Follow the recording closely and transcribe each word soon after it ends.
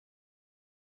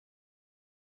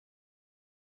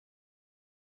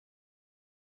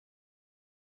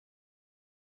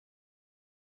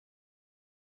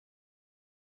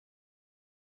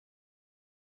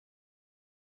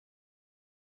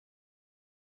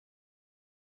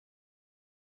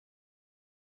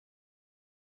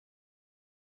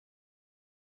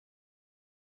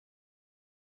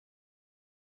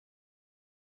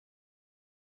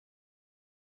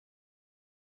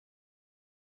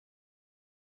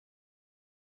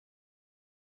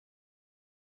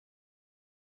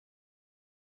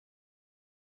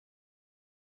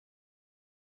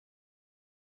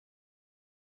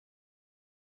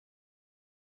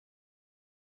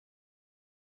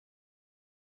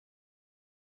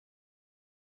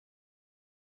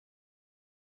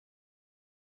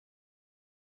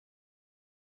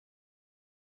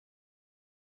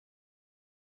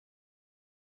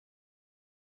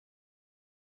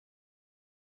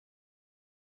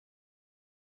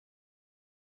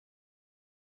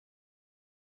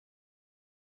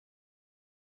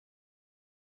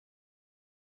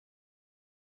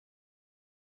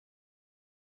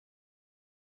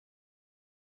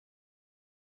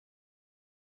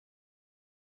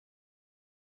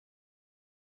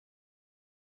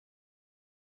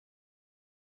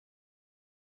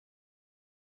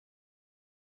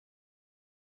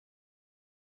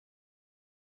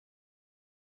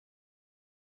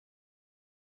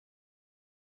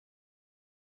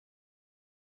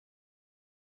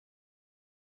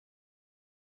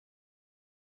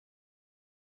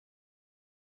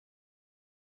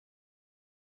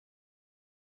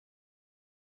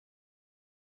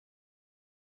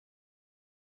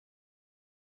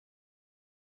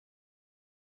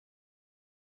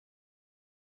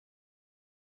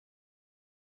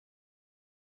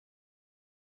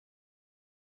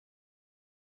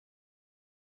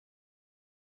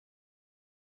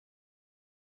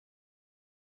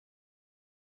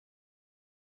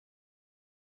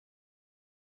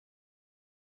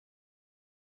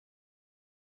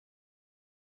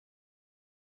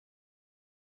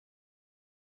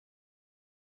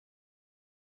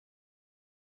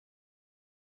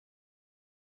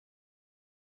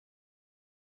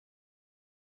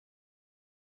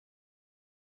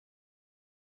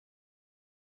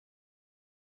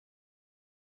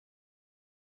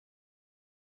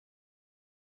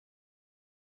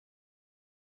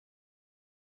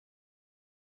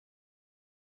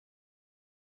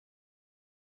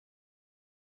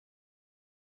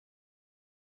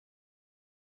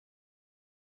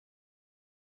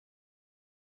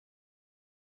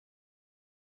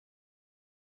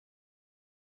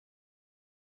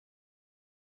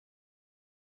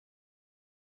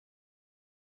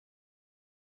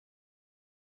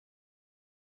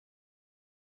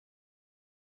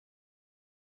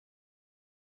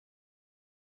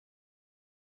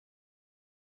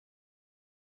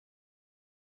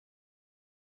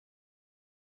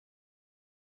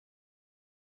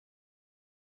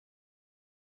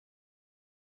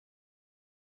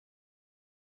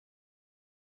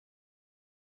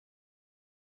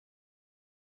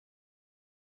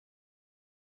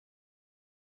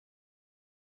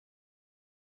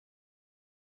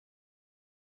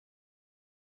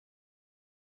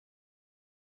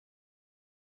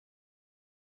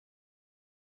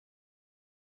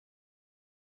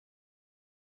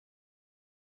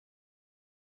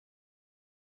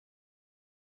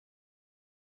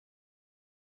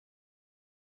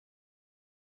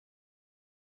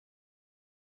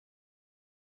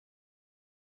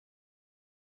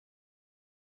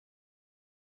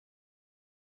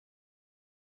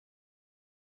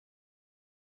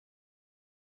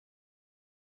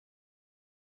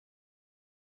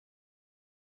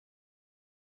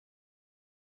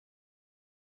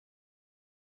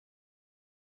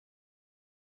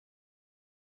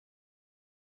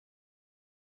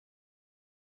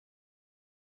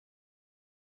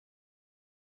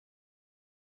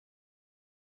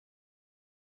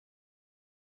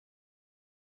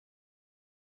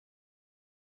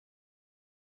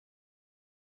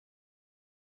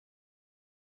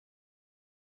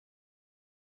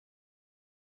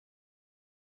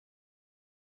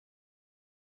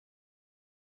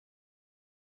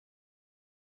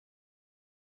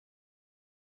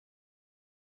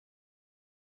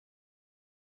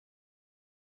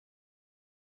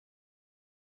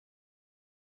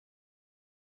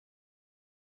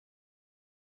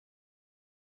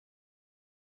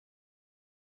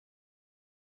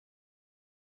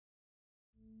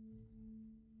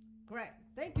Great.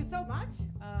 Thank you so much.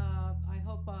 I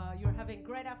hope you're having a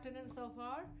great afternoon so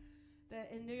far.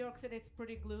 In New York City, it's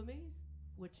pretty gloomy,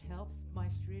 which helps my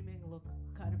streaming look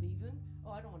kind of even.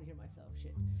 Oh, I don't want to hear myself.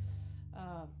 Shit.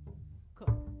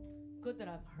 Cool. Good that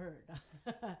I'm heard.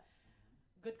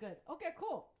 Good. Okay,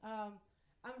 cool.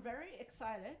 I'm very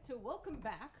excited to welcome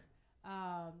back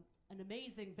an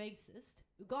amazing bassist,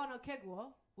 Ugonna Okegwo,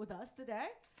 with us today.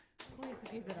 Please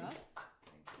give it up.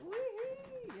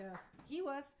 Wee-hee. Yes. He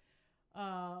was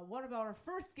one of our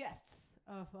first guests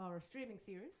of our streaming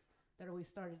series that we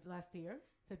started last year,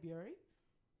 February.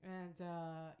 And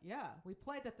we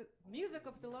played the music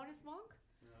of Thelonious Monk.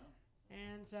 Yeah.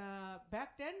 And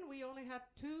back then we only had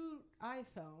 2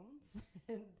 iPhones,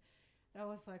 and that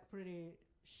was like pretty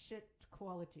shit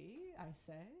quality, I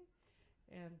say.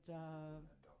 And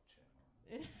adult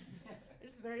channel.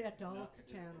 It's very adult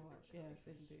channel, yes,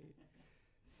 indeed.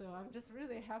 So I'm just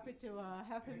really happy to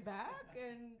have him back,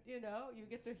 and you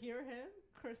get to hear him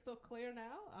crystal clear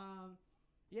now.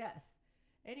 Yes.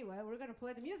 Anyway, we're gonna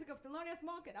play the music of Thelonious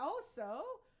Monk, and also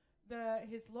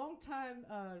his longtime,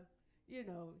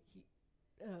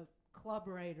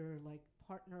 collaborator, like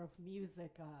partner of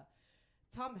music.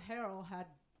 Tom Harrell had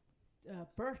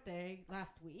birthday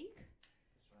last week.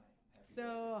 That's right.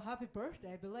 So happy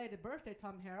birthday, belated birthday,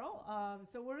 Tom Harrell.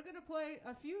 So we're gonna play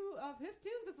a few of his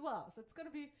tunes as well. So it's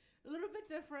gonna be a little bit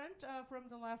different from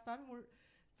the last time.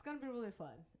 It's gonna be really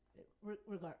fun,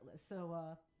 regardless.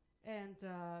 So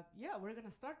we're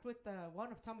gonna start with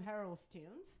one of Tom Harrell's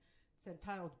tunes. It's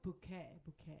entitled Bouquet.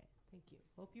 Thank you.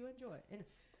 Hope you enjoy. And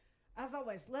as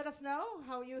always, let us know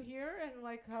how you hear and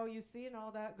like how you see and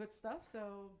all that good stuff,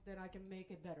 so that I can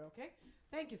make it better. Okay?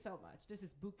 Thank you so much. This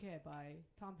is Bouquet by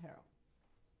Tom Harrell.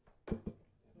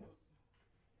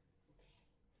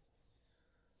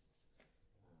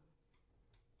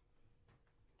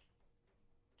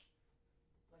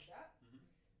 Like that? Mm-hmm.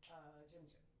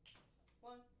 Jim.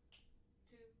 1,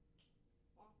 2,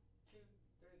 1, 2,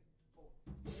 3, 4.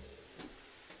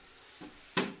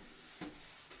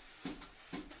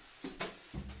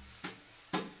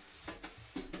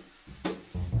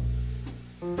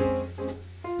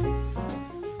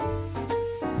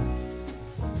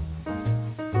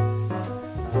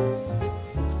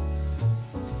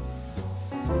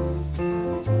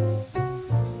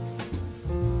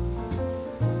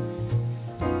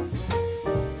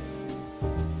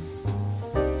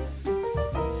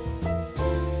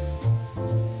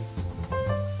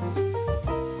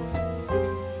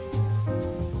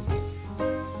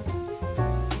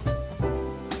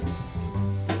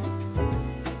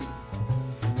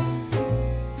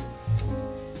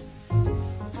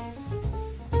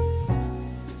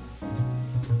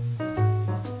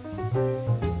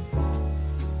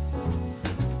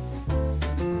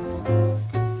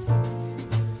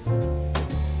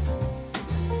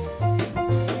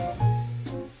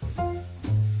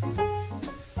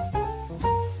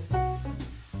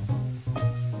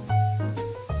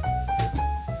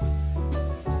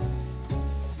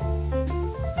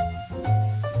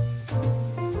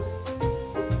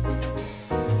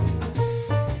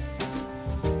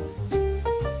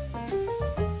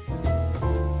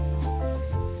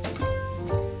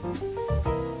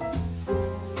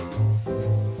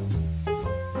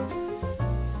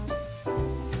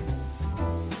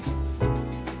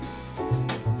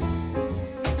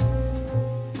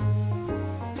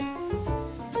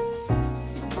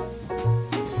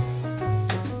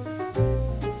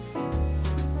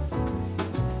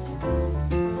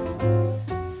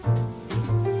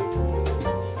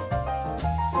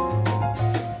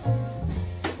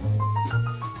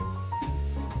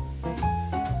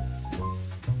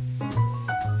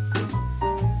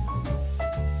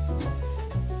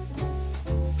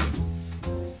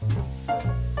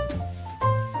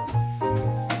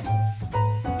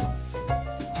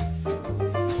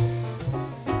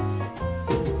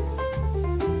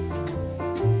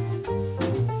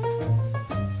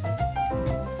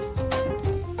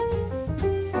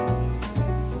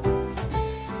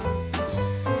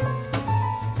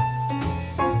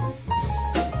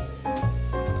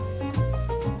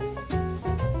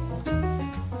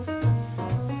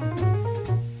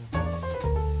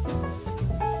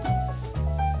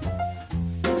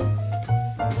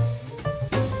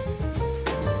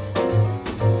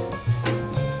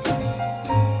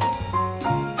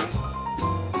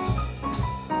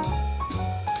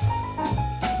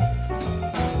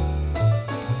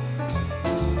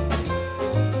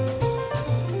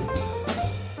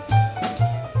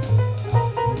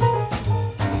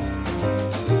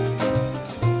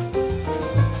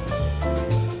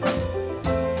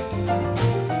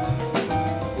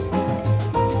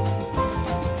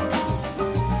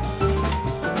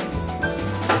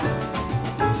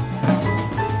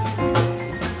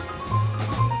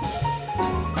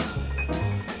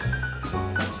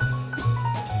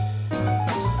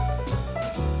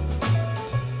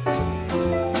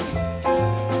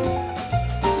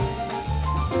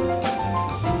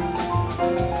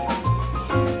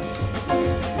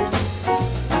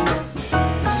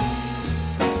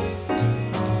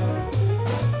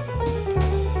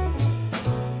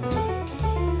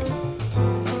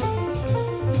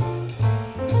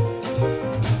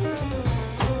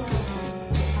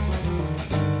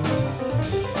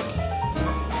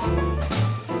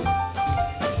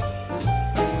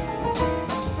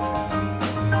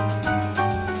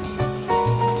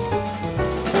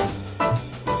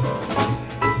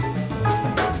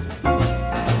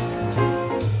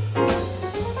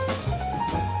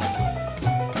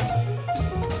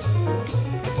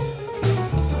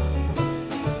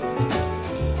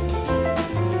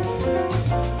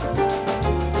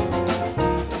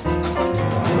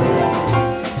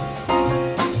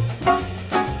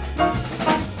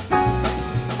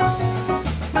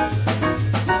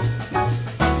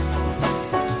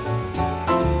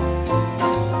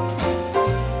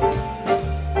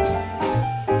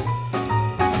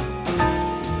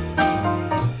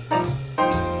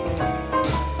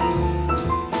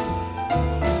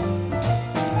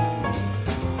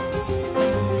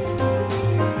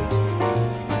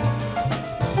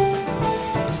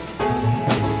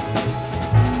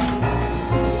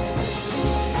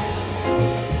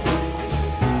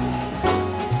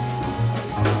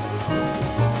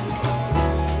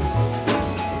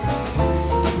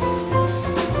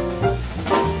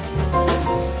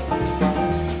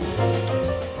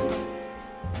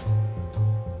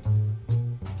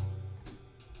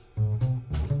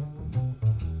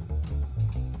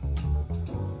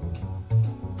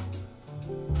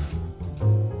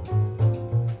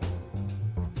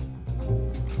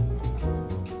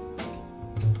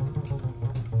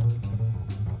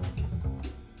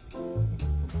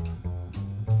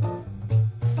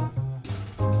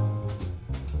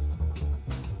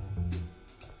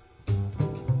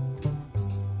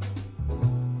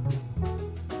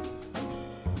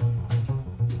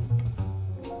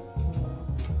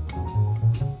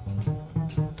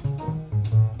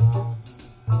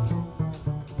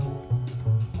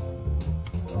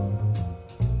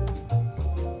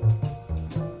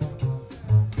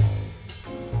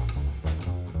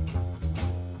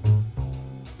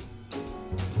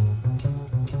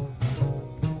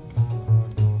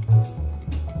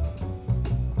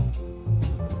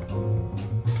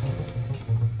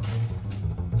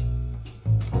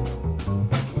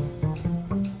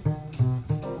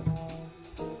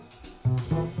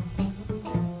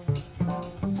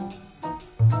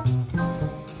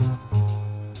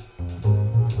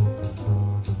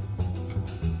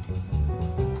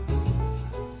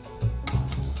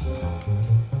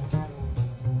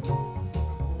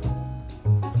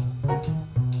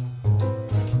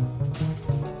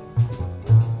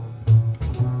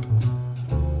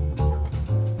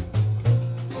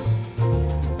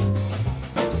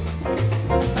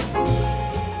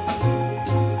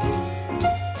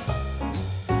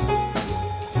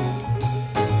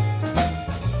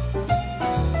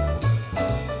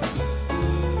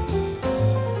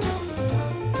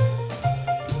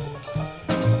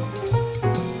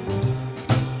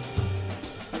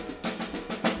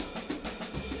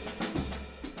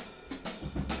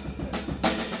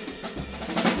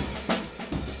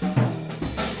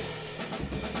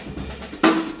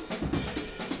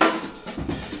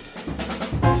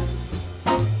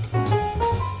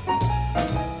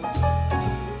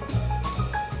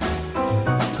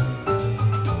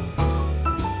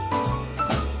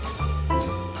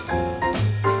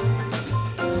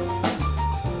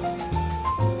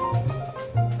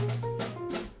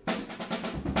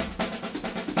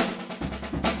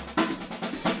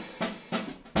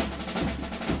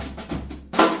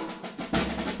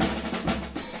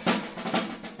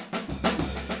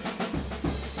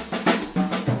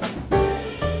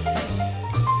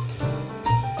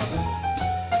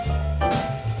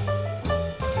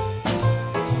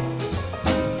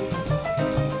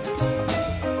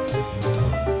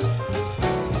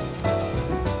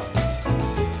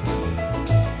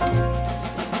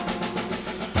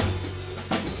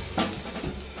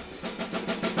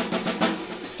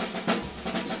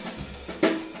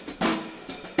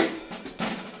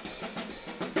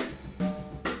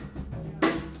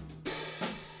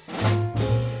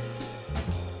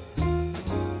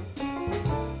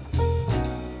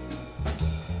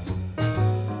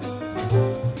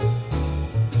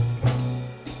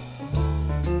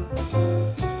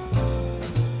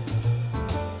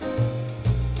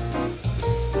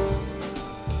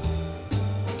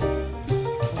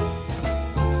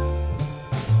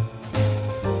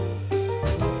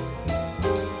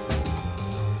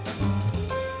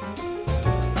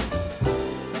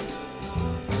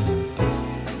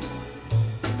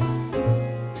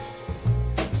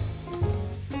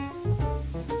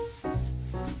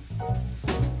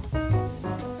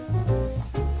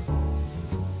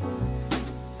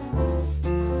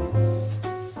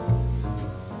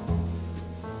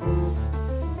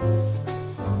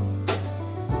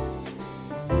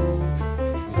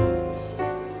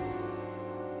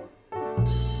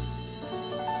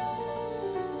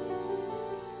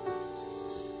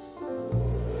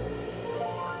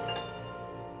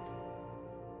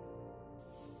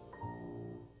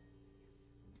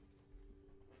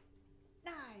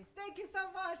 Thank you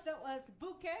so much. That was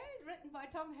Bouquet, written by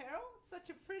Tom Harrell. Such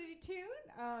a pretty tune.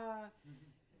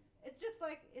 It's just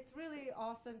like, it's really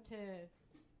awesome to,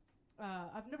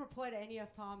 I've never played any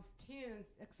of Tom's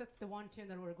tunes except the one tune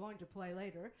that we're going to play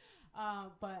later.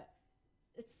 But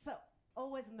it's so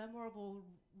always memorable,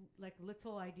 like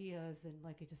little ideas and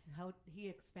like it just how he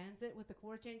expands it with the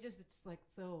chord changes. It's just like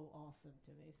so awesome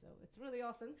to me. So it's really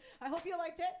awesome. I hope you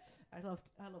liked it. I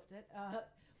loved it.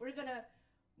 We're gonna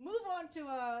move on to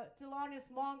Thelonious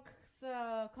Monk's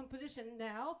composition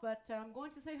now, but I'm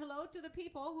going to say hello to the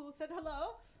people who said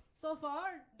hello so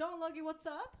far. Don Luggy, what's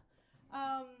up?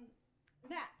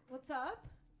 Nat, what's up?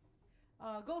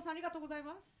 Go-san, ありがとうござい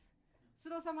ます。ス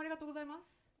ローさんもありがとうございま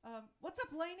す。What's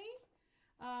up, Lainey?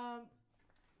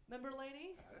 Remember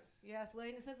Lainey? Yes,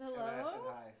 Lainey says hello. Yeah, I said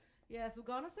hi. Yes,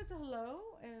 Ugonna says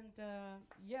hello, and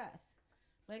yes,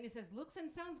 Lainey says looks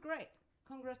and sounds great.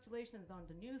 Congratulations on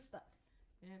the new stuff.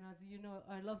 And as you know,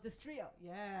 I love this trio.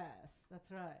 Yes, that's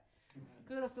right.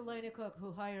 Kudos to Lainey Cook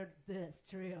who hired this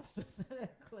trio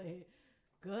specifically.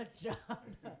 Good job.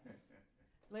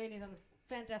 Lainey's a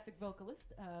fantastic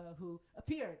vocalist who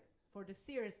appeared for this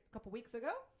series a couple weeks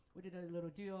ago. We did a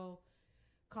little duo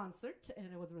concert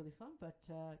and it was really fun, but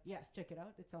yes, check it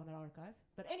out. It's on our archive.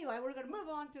 But anyway, we're going to move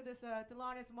on to this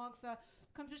Thelonious Monk's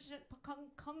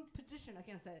competition. I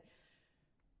can't say it.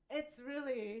 It's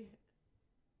really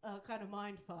a kind of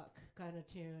mindfuck kind of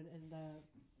tune, and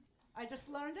I just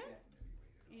learned it.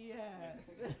 Yes,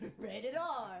 rated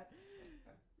R.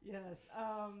 Yes,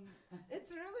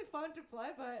 it's really fun to play,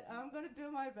 but I'm going to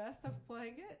do my best of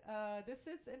playing it. This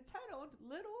is entitled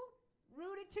Little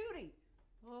Rudy Tooty.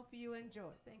 Hope you enjoy.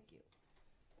 Thank you.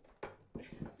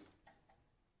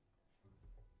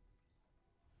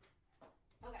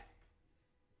 Okay.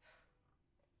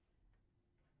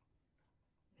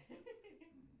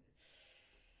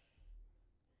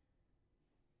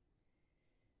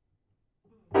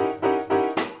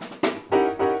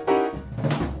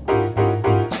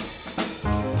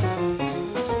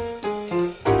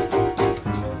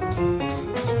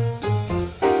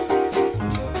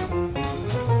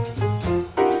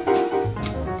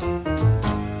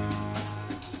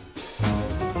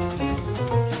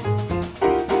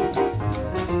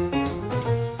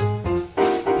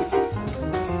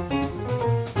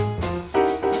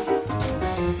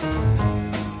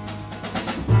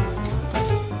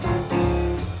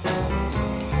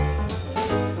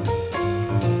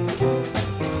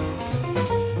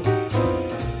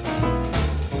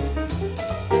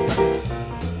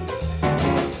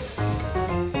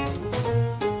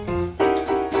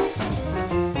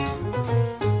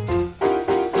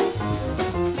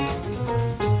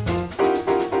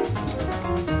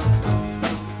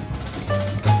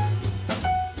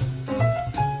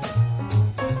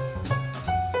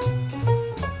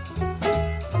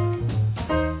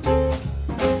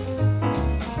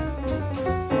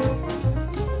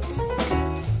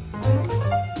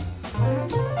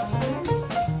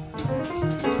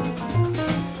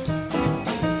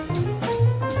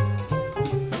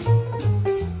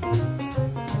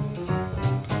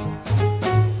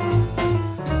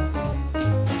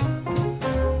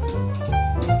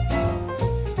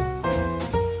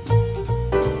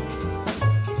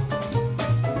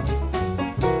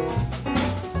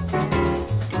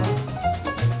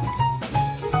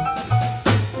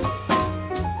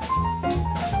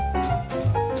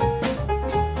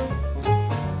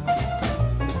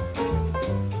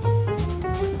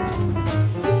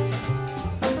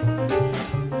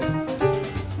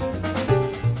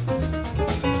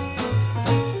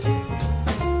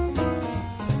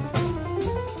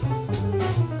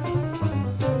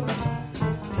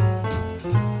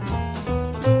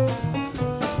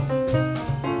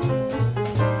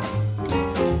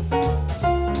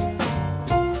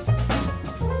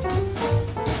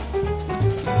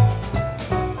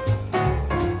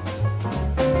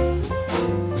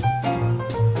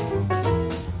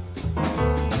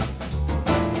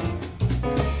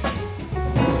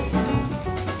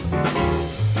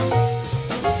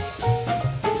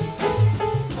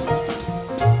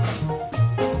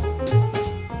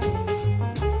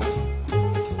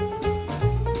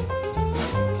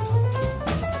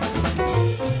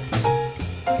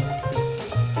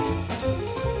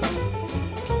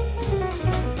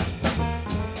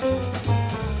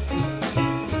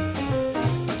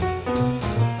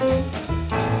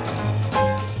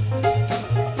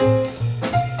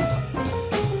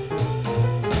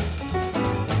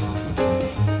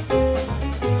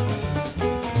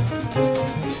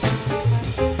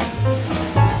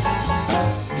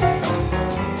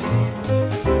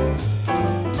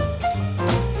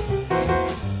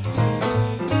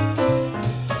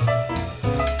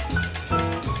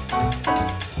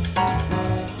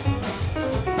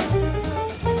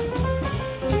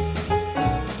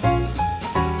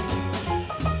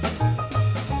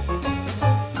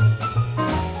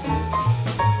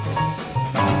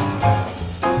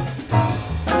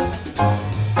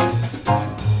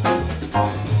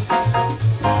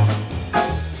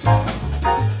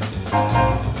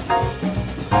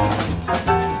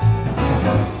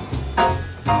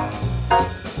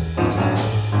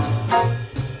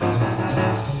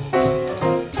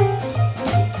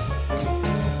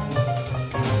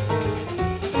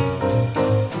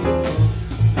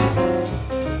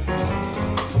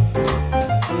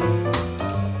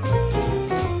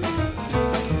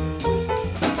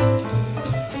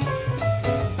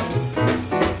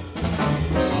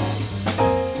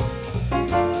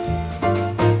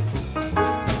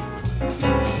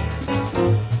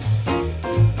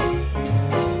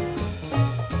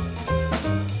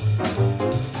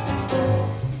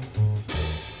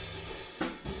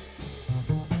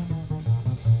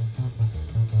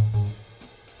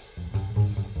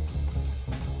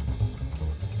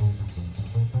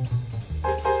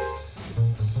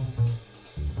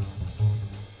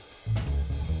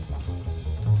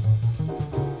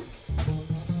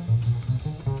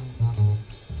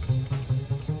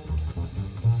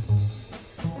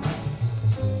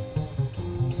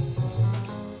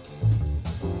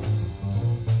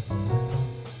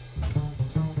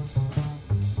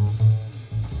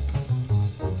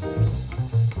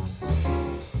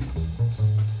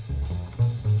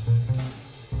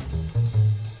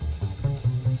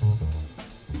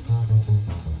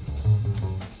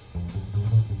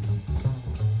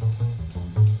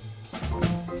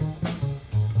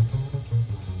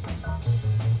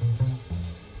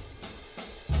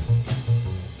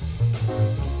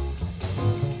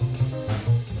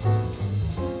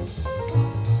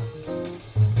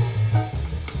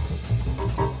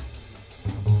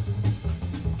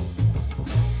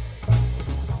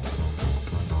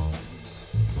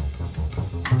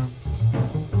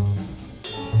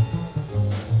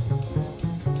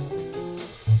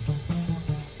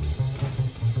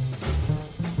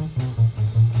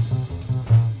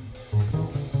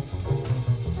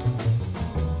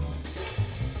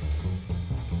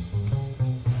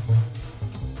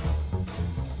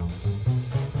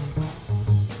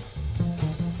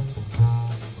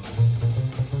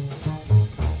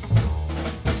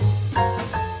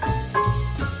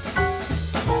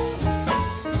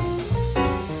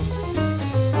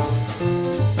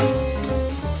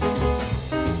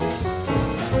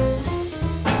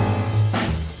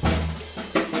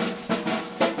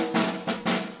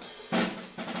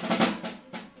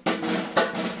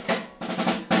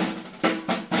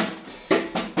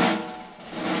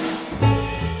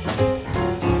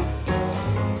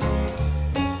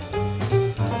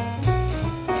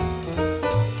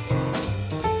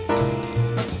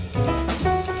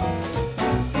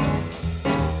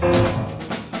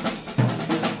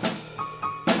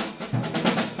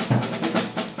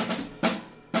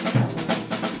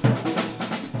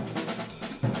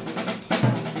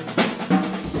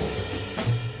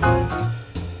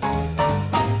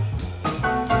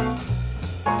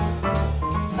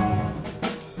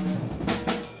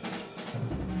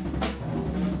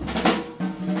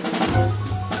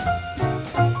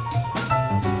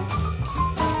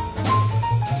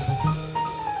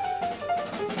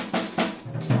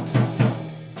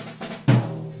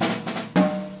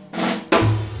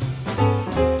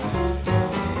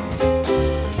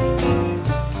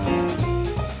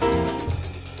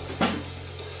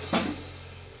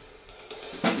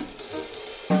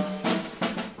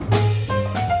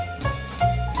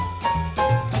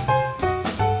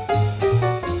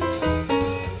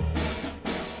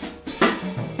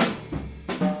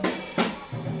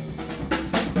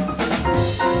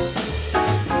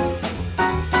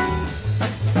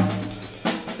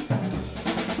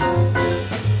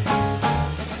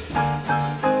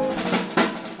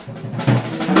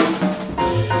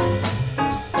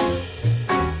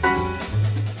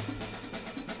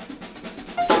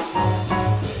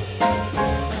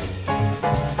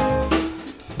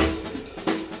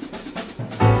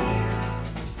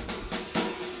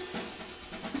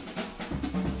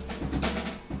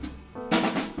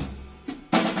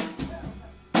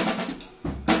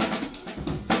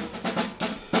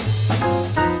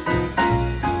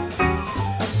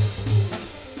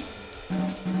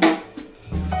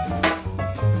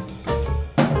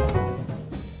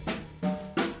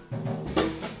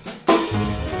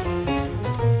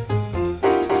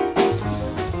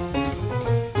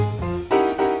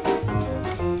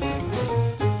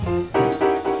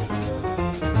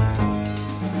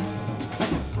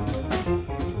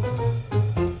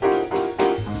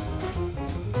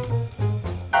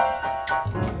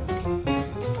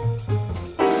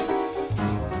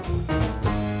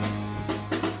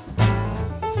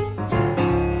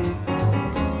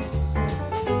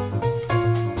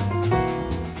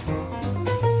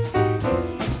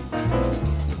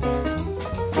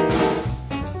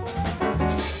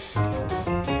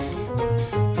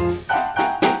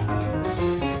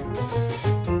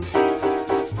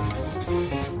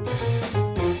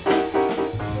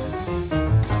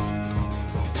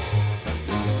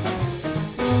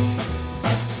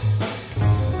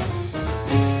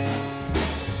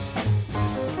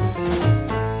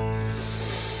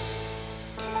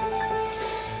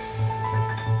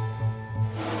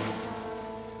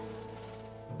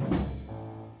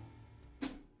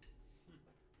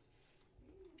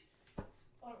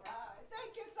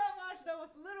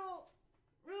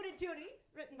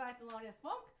 written by Thelonious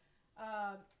Monk.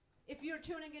 If you're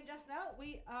tuning in just now,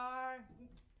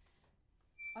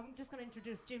 I'm just going to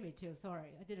introduce Jimmy too.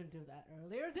 Sorry, I didn't do that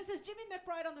earlier. This is Jimmy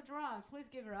McBride on the drums. Please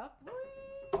give her up.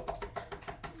 Whee!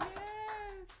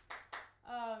 Yes.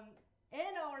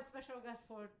 And our special guest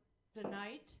for the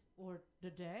night or the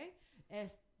day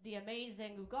is the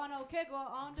amazing Ugonna Okegwo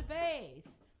on the bass.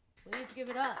 Please give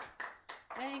it up.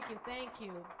 Thank you, thank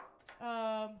you.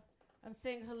 I'm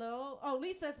saying hello. Oh,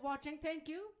 Lisa's watching. Thank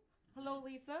you. Hello,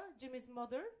 Lisa, Jimmy's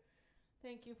mother.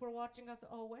 Thank you for watching us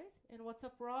always. And what's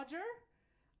up, Roger?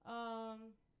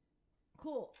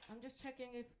 Cool. I'm just checking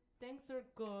if things are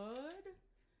good.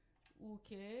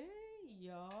 Okay.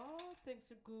 Yeah,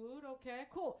 things are good. Okay,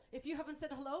 cool. If you haven't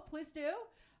said hello, please do.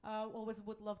 Always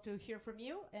would love to hear from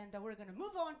you. And we're going to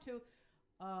move on to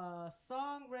a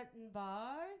song written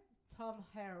by Tom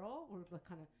Harrell. We're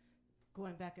kind of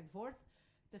going back and forth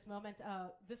this moment.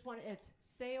 This one is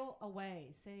Sail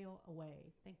Away. Sail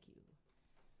Away. Thank you.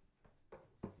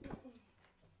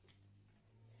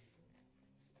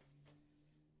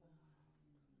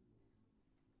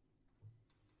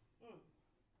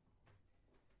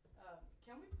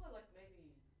 Can we put like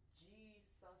maybe G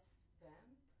sus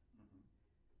vamp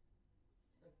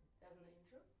like as an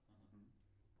intro?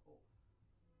 Cool.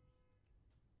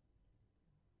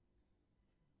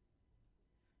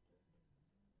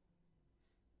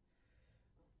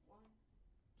 One,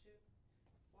 two, 3,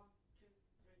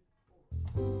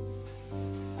 4.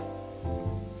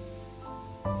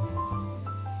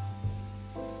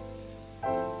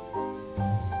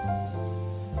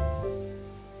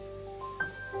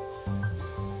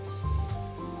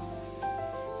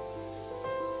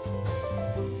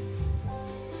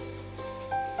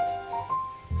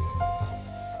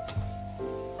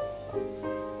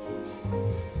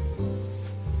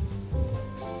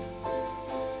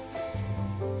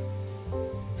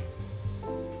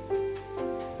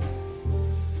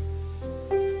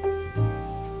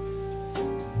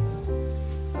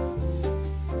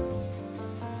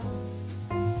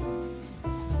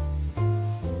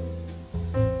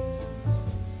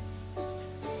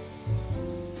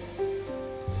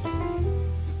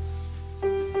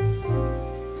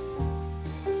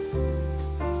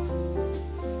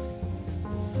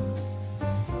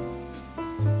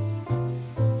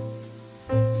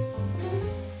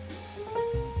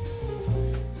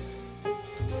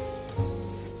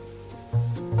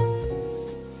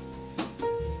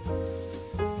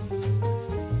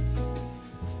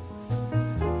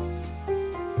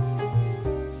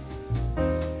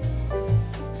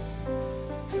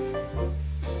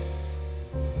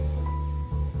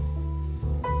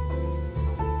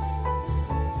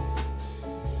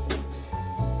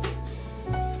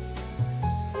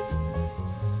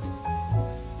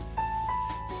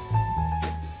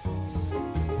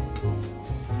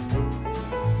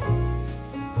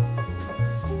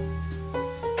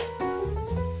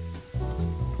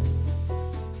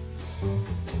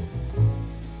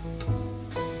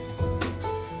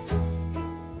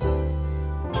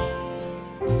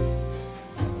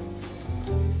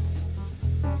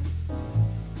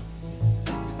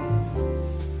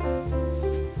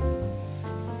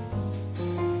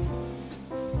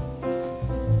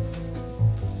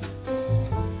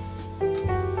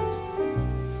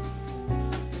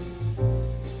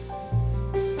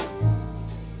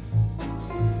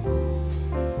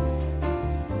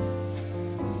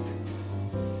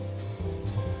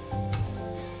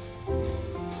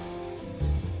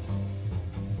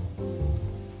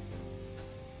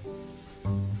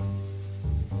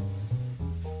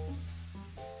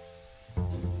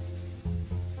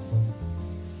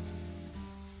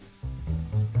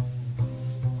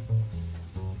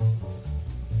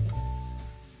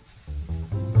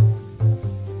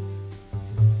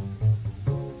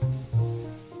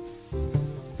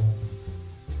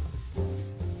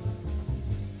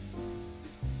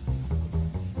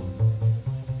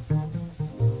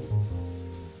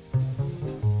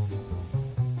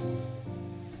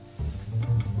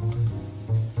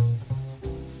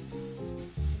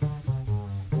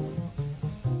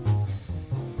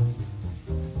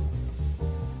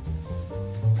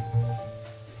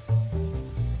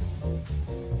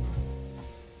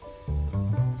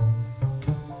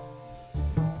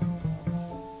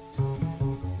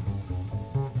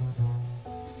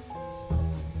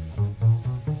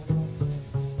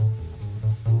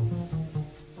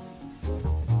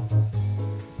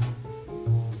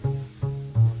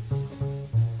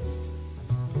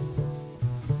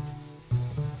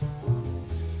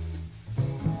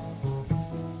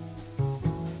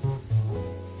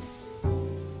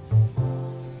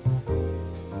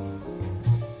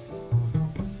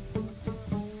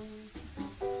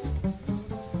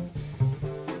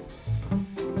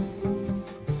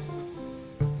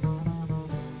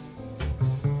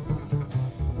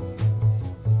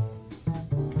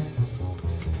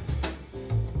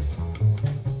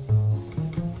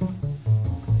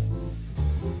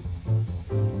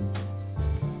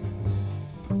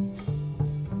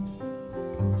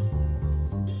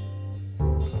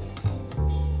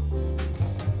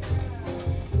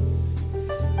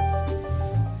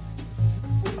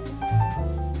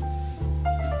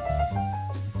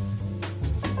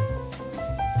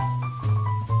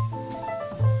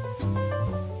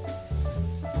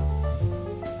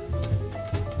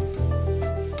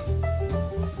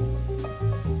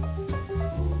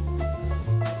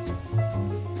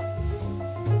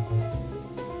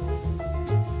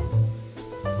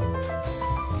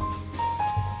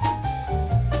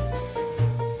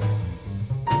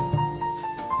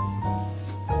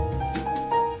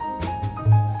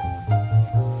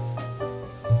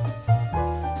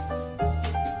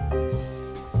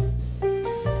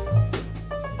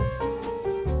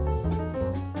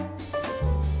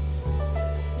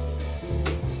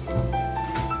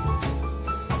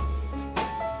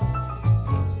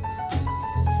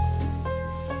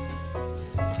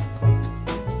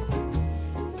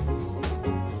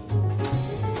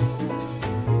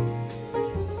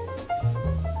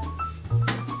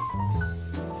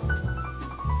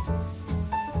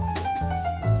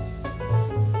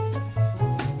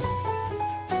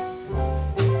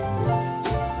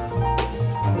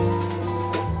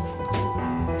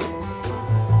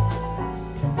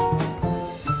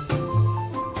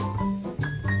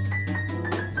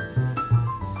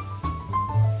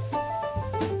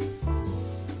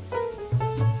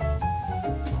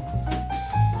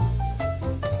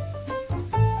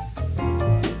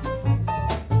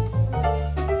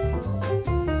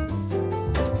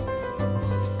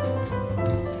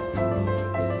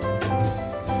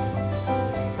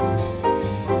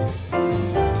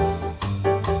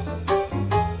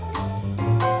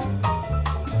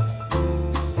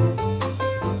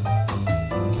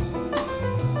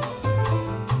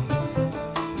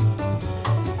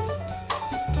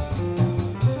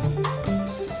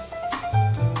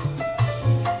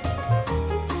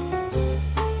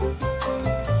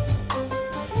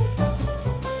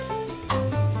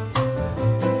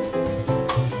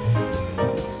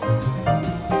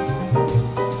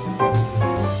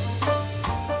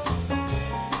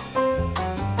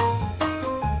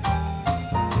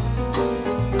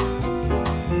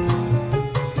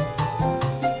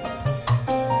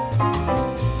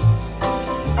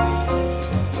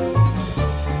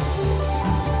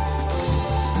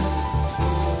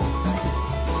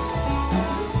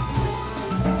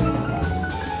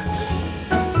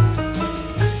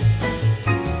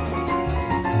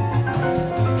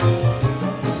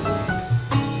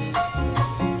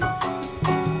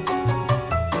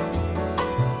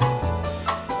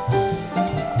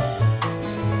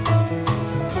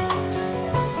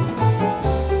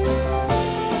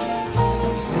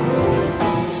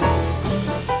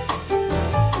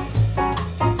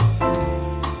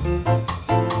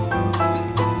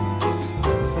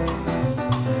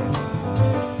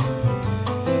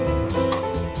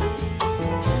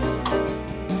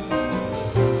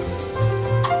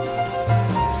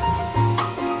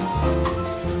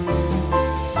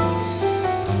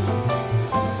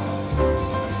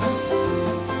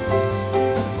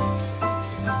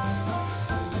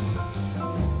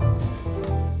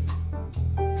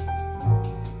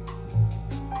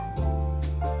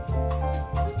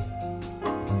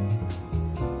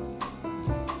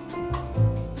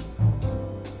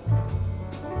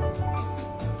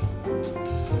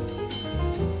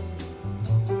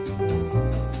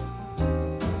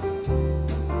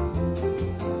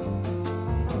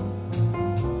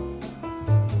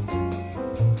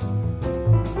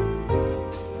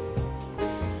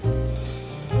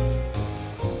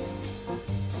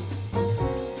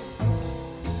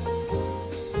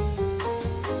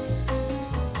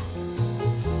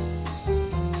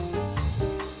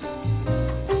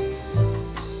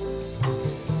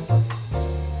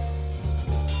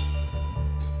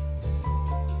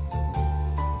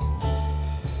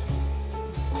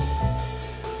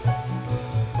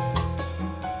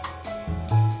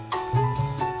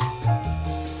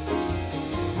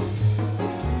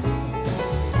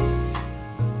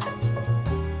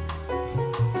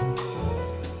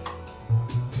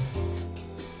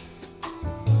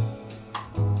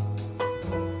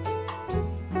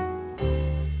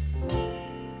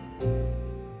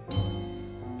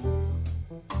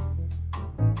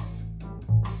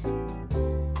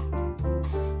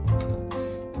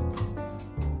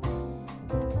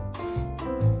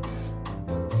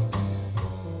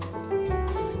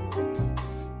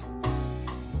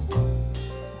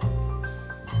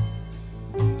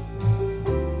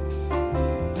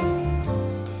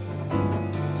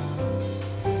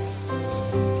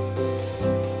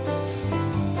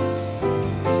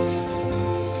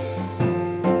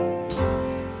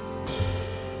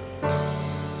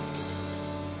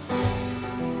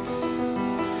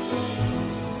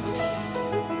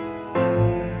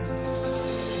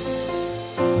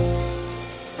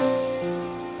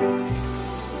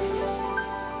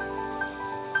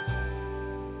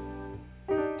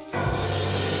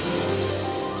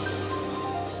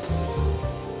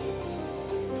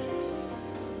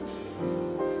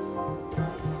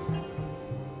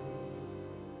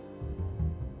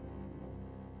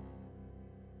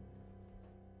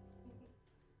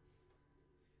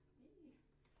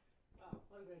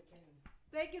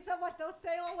 much. Don't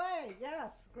sail away.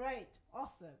 Yes, great,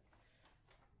 awesome.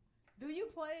 Do you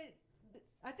play?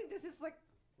 I think this is like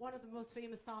one of the most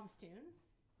famous Tom's tune.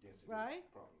 Yes, it right? is,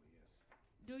 probably, yes.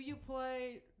 Do you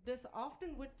play this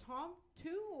often with Tom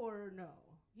too, or no?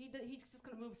 He just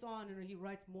kind of moves on and he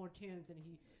writes more tunes and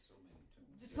he.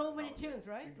 There's so many So many tunes, tunes.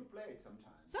 right? We do play it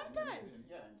sometimes. Sometimes. And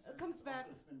It comes back.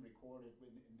 Also, it's been recorded in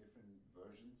different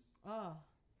versions. Oh.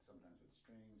 Sometimes with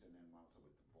strings and then also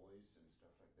with the voice and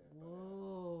stuff like that.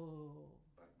 Whoa.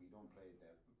 But we don't play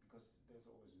that because there's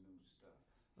always new stuff.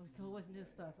 Oh, it's always new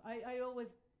stuff. I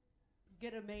always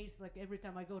get amazed like every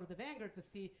time I go to the Vanguard to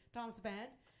see Tom's band,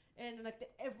 and like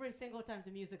every single time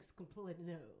the music's completely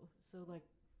new. So like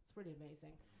it's pretty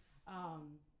amazing.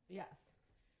 Yes,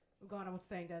 Ugonna was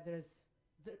saying that there's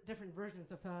different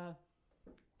versions of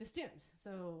these tunes.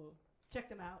 So check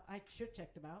them out. I should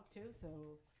check them out too.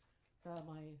 So it's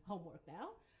my homework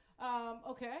now.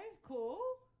 Okay, cool.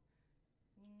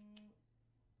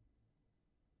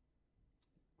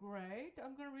 Great.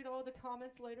 I'm going to read all the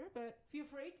comments later, but feel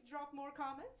free to drop more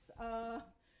comments.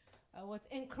 Let's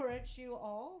encourage you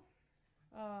all.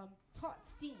 Tot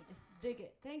Steed, dig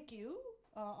it. Thank you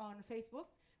on Facebook.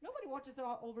 Nobody watches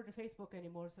over the Facebook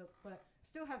anymore, so but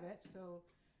still have it. So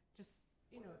just,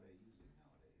 What are they using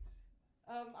nowadays?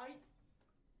 I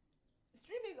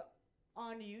streaming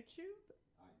on YouTube.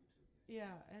 YouTube. Yeah,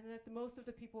 and like most of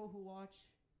the people who watch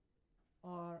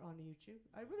are on YouTube.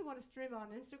 I really want to stream on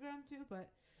Instagram too, but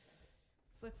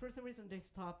it's like for some reason they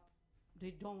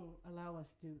don't allow us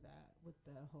to do that with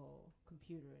the whole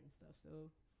computer and stuff. So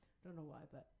don't know why,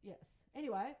 but yes.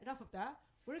 Anyway, enough of that.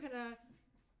 We're gonna,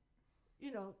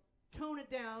 tone it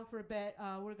down for a bit.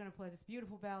 We're gonna play this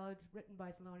beautiful ballad written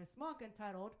by Thelonious Monk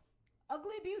entitled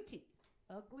 "Ugly Beauty."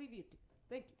 Ugly Beauty.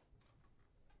 Thank you.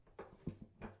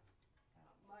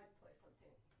 Might play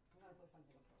something. I'm gonna play something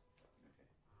up front.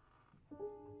 So. Okay.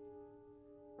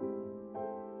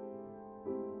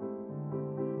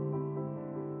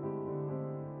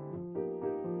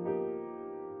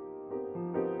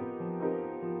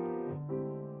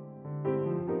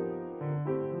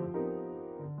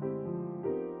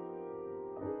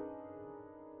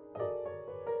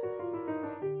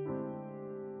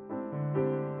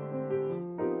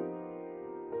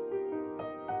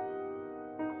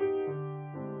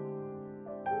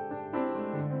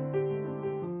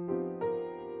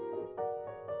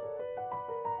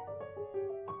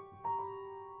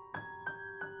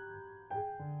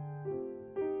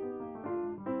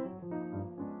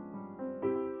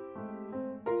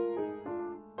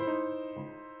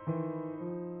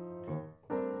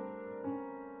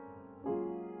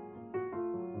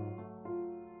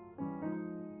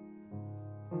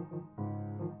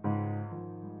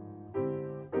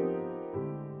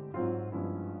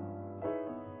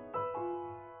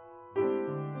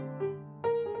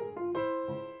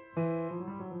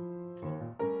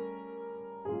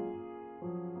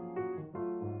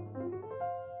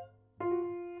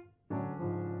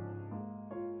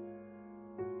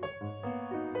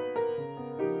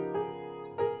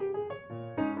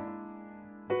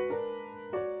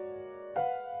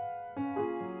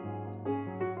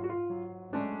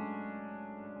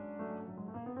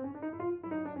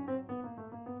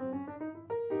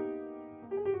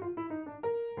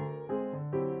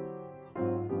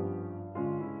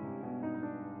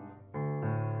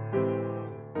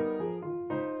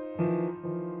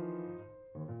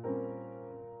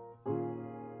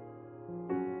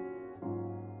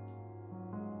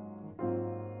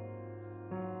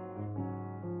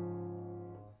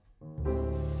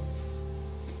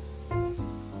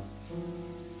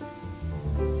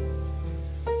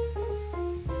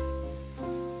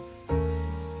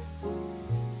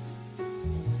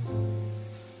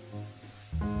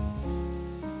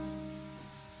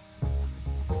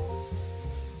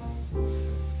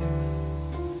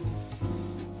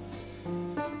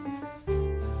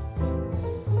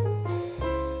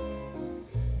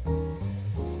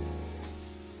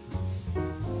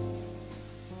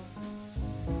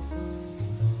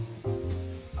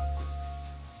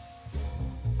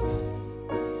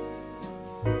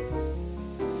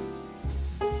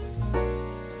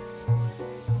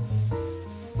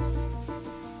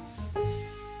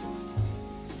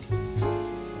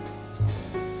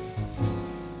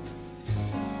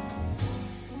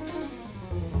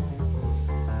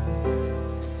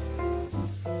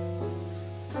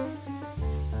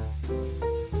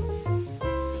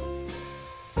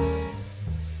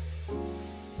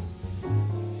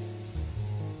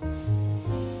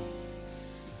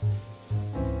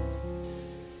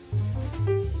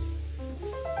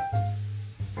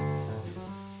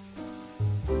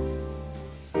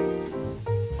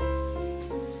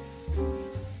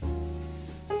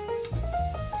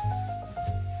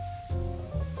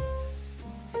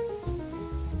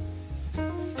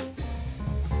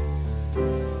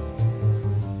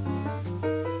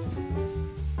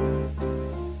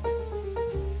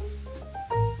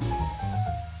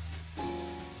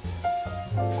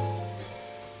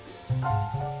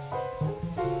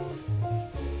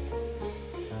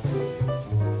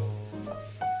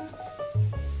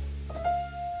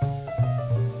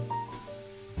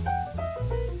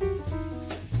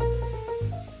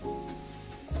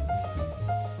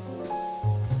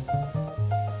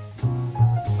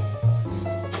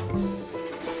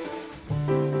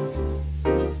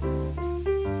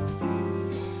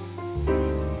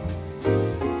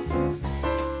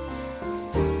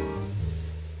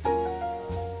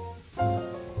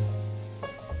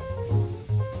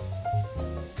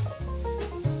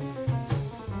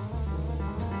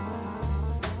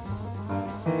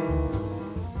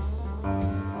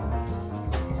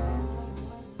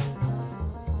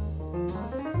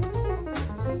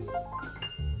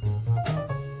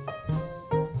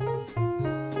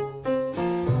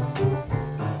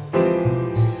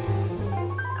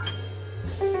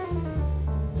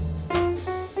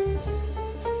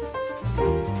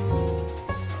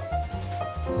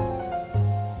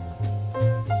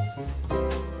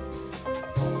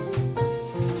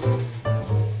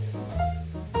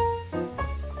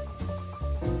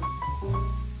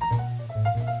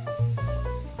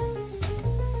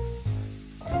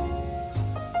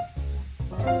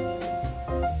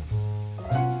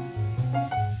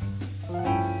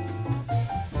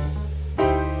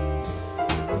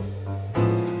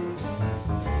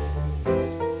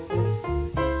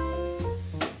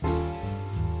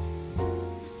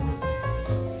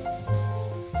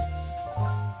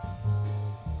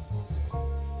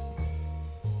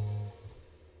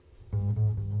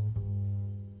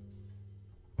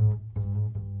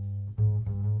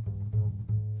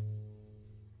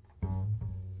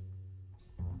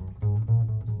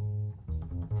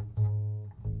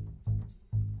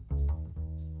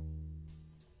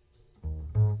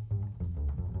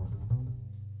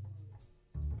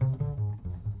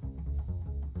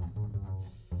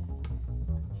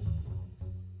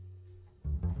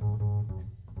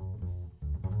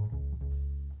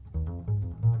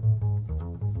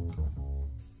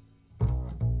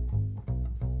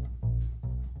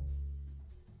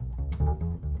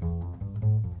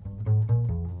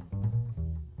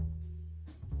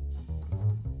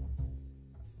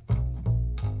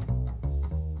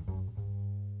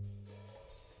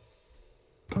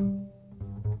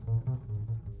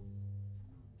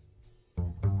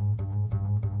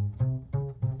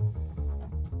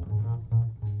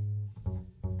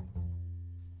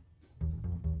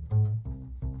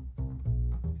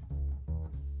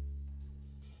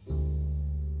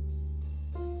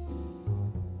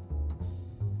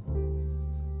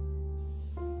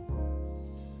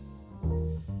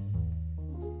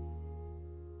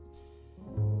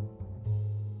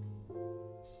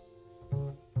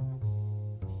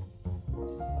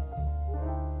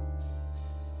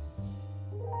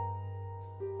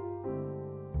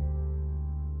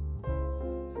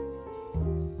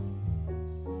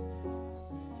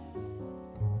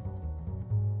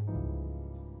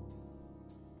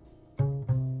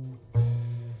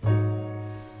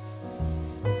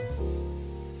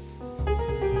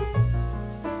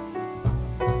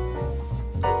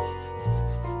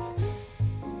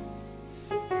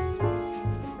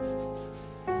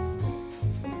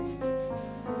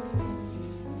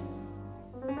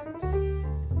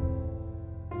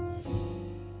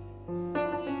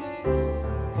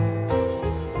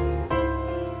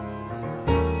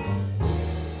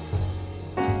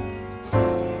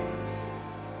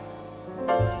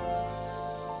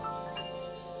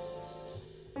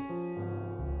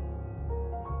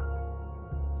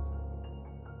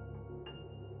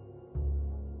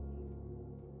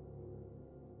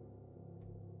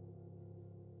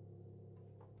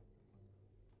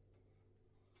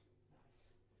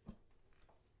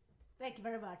 Thank you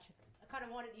very much. I kind of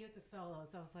wanted you to solo,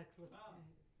 so I was like,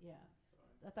 yeah.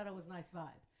 I thought it was a nice vibe.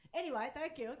 Anyway,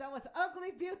 thank you. That was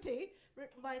Ugly Beauty,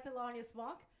 written by Thelonious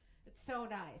Monk. It's so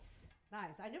nice.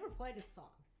 Nice. I never played this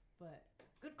song, but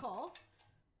good call.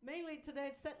 Mainly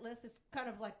today's set list is kind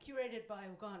of like curated by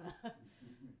Ugonna.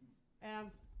 And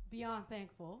I'm beyond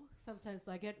thankful. Sometimes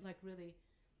I get like really,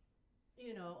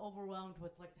 you know, overwhelmed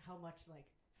with like how much like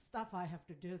stuff I have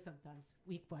to do sometimes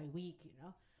week by week, you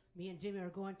know. Me and Jimmy are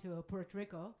going to Puerto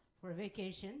Rico for a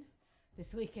vacation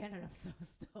this weekend, and I'm so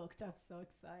stoked. I'm so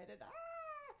excited.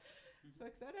 So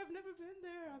excited. I've never been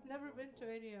there. I've never been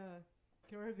to any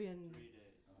Caribbean. 3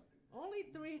 days. Only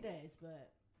 3 days,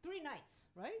 but 3 nights,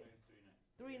 right? I guess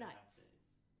 3 nights. 3 nights.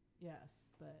 Yes,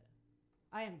 but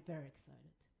I am very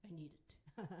excited. I need it.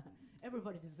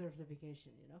 Everybody deserves a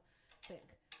vacation, you know. Think.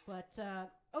 But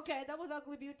okay, that was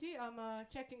Ugly Beauty. I'm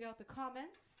checking out the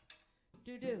comments.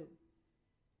 Do.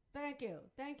 Thank you.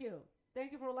 Thank you.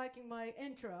 Thank you for liking my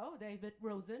intro, David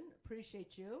Rosen.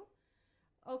 Appreciate you.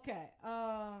 Okay.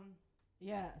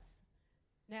 Yes.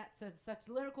 Nat says such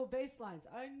lyrical bass lines.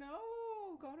 I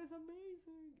know. God is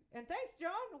amazing. And thanks,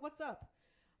 John. What's up?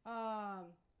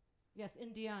 Yes,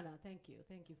 Indiana. Thank you.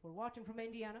 Thank you for watching from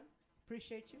Indiana.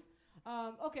 Appreciate you.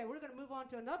 Okay, we're going to move on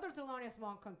to another Thelonious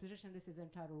Monk composition. This is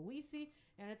entitled We See.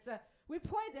 And it's we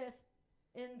played this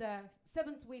in the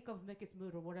 7th week of Miki's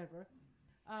Mood or whatever.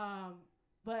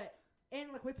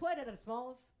 And like we played it at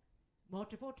Smalls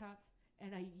multiple times,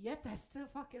 and yet I still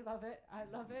fucking love it. I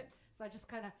love it. So I just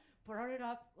kind of brought it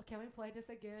up. Can we play this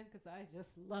again? Because I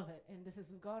just love it. And this is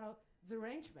Ugonna's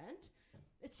arrangement.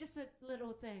 It's just a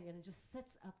little thing, and it just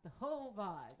sets up the whole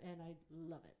vibe, and I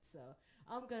love it. So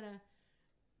I'm gonna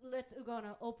let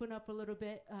Ugonna open up a little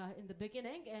bit in the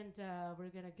beginning, and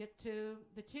we're gonna get to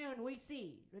the tune We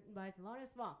See, written by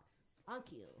Thelonious Monk.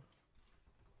 Thank you.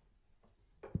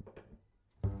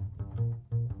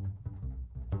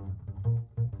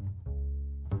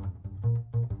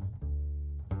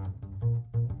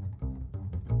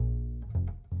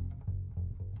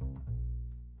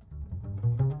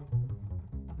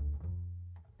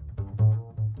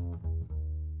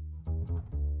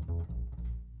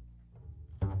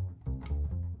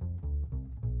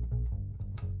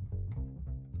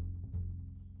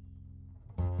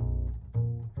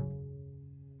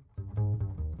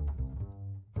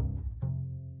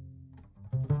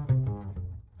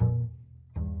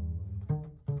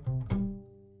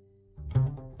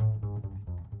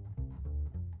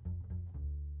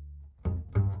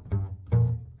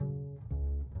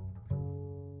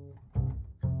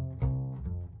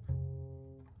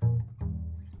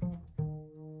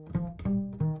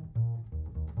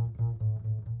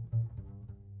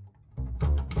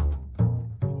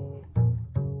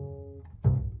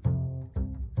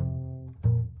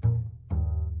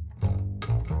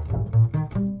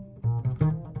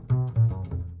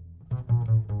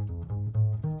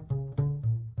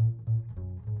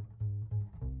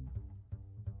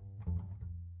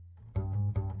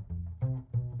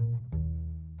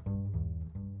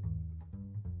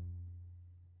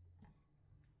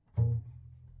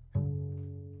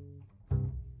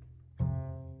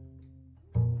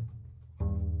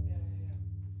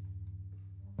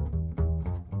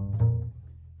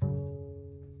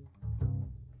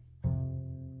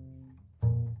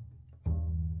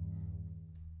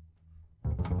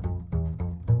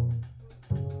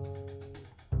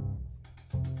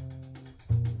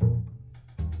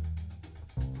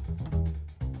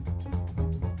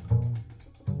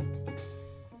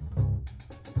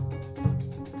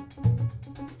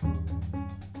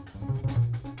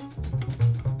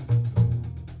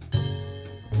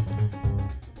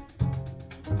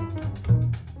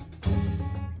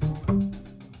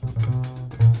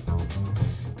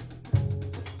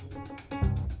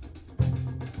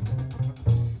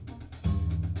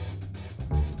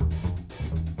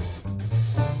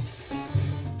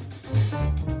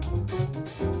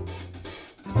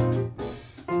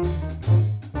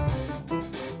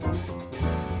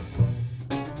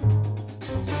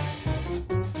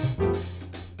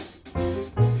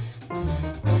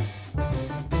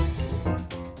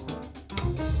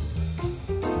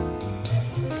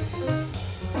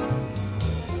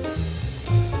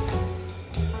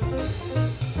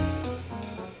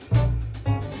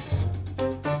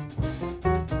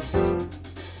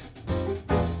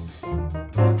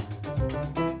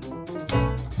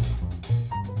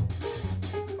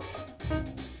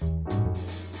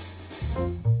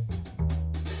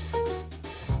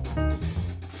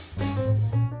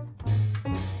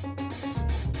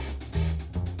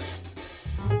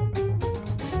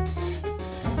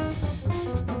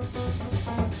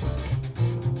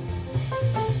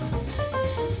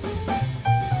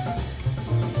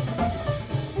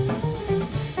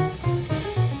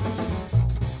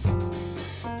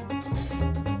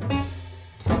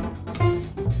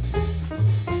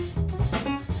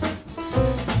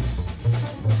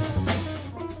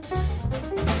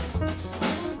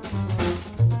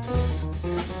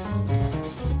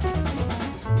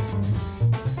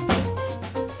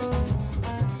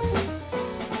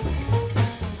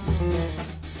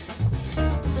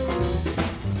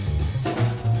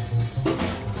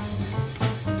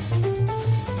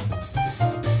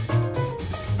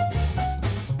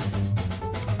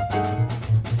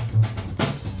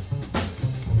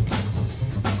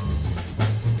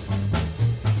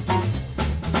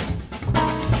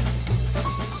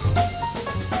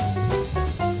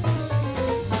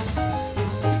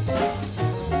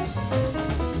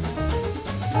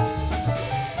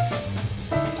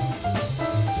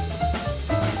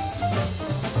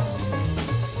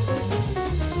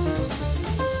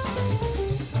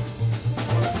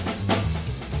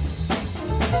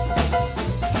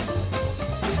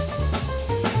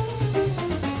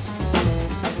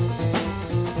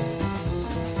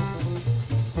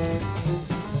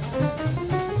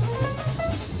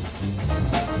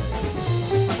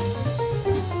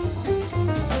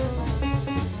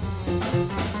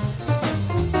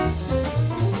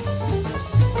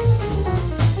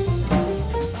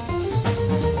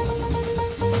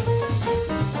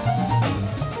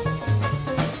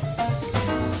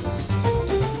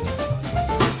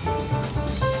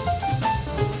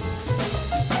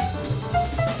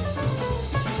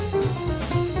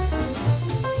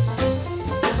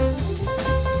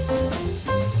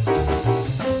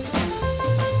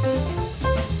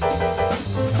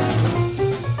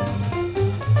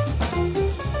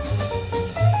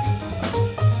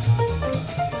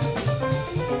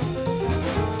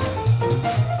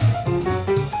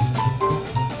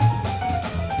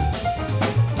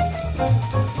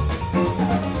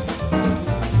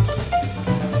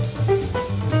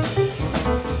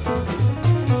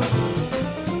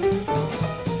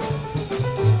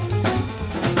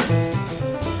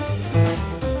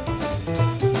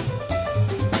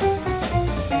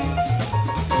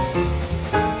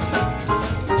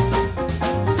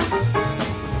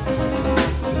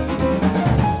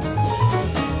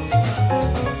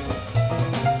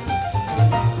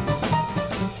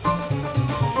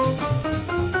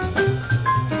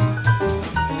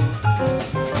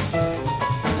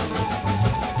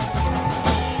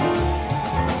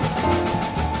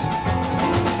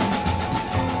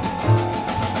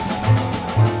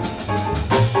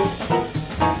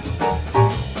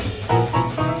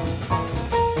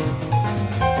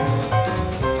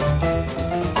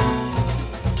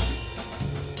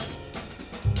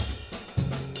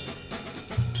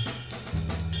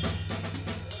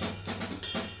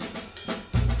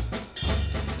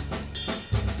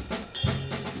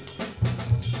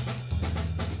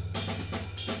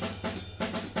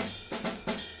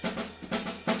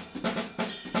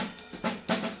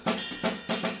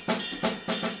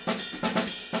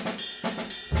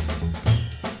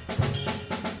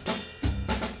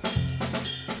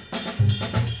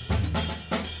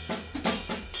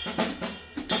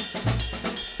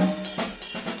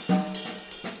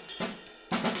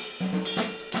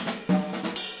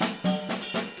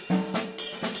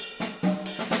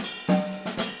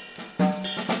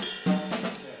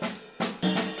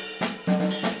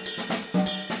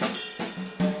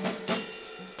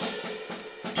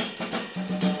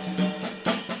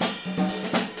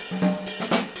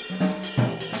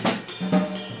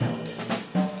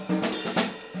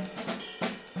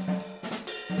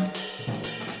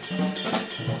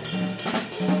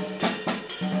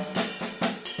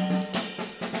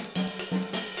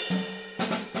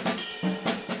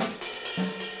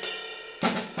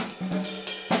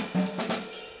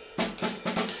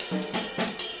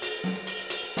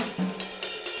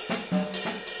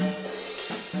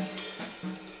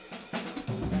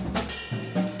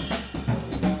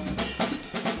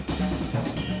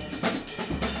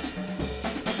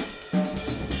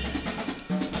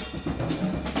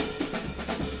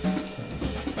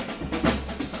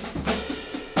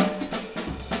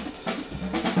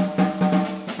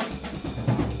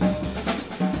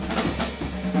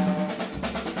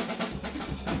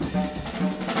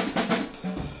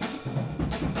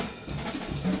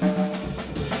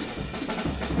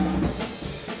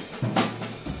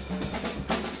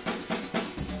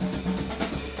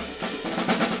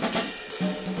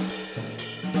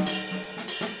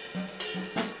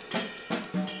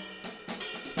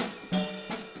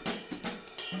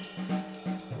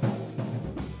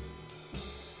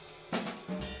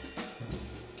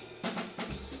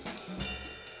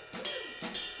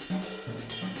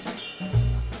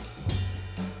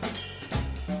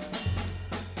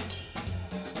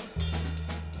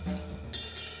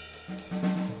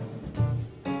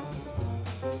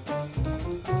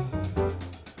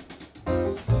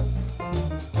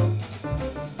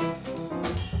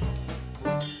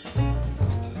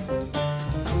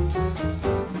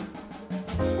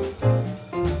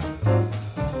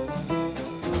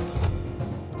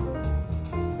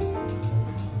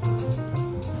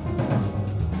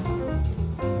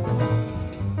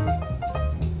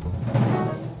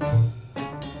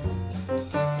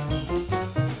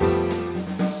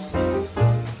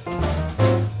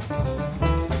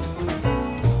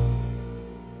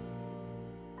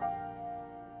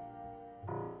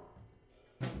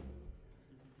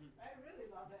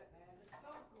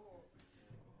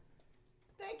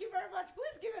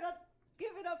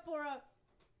 up for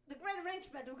the great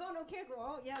arrangement of Ugonna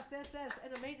Okegwo. Yes, yes, yes.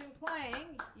 An amazing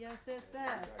playing. Yes, yes,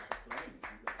 yes.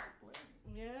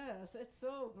 Yes, it's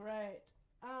so great.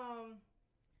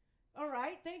 All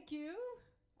right, thank you.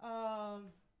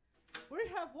 We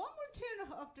have one more tune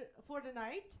for the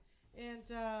night. And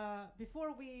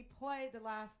before we play the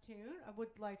last tune, I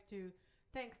would like to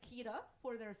thank Kita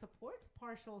for their support,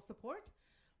 partial support.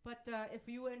 But if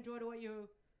you enjoyed what you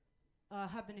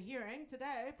have been hearing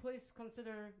today, please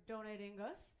consider donating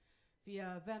us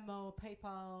via Venmo,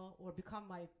 PayPal, or become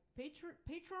my patron.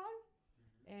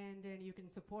 And then you can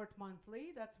support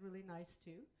monthly. That's really nice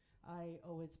too. I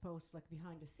always post like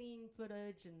behind the scene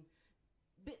footage and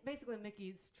basically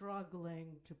Mickey's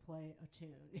struggling to play a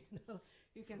tune. You know,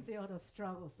 you can see all those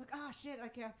struggles. Like, oh shit, I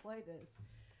can't play this.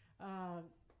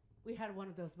 We had one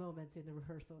of those moments in the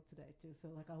rehearsal today too. So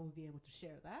like I will be able to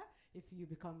share that if you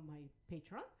become my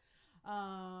patron.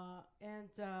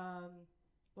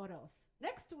 What else?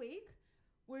 Next week,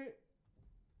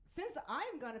 since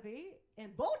I'm gonna be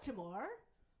in Baltimore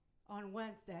on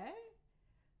Wednesday.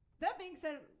 That being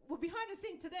said, well, behind the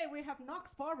scene today, we have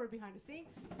Knox Barber behind the scene.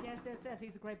 Yes, yes, yes.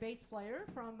 He's a great bass player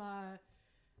from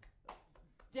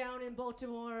down in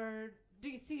Baltimore,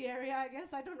 D.C. area, I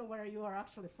guess. I don't know where you are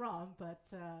actually from,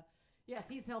 but yes,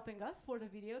 he's helping us for the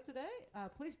video today.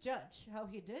 Please judge how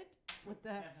he did with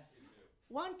the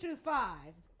 1 to 5.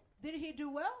 Did he do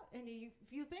well? And if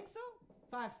you think so,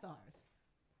 5 stars.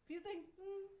 If you think,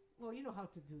 well, you know how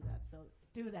to do that, so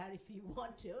do that if you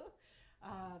want to.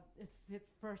 It's his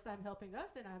first time helping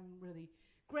us, and I'm really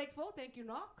grateful. Thank you,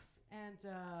 Knox. And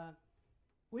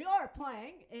we are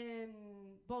playing in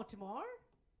Baltimore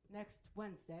next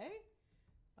Wednesday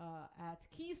at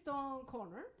Keystone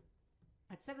Corner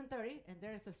at 7:30, and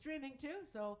there's a streaming too.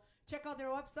 So check out their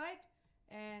website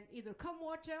and either come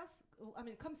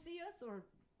see us or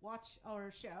watch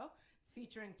our show. It's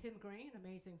featuring Tim Green,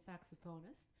 amazing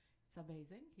saxophonist. It's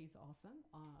amazing. He's awesome.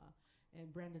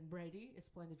 And Brandon Brady is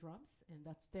playing the drums, and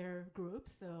that's their group,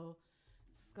 so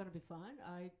it's gonna be fun.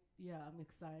 I'm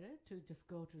excited to just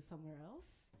go to somewhere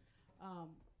else.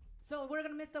 So we're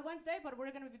gonna miss the Wednesday, but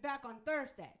we're gonna be back on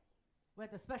Thursday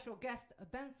with a special guest,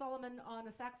 Ben Solomon on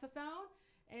the saxophone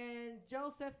and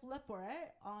Joseph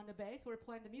Lepore on the bass. We're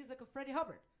playing the music of Freddie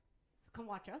Hubbard, so come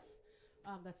watch us.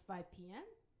 That's 5 p.m.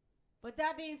 But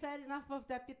that being said, enough of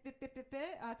that.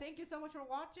 Thank you so much for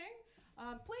watching.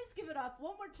 Please give it up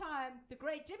one more time. The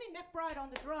great Jimmy McBride on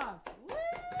the drums. Woo!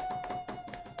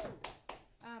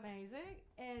 Amazing.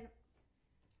 And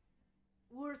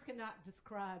words cannot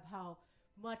describe how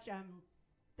much I'm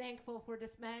thankful for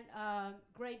this man.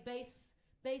 Great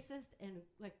bassist and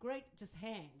like great just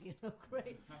hang, you know,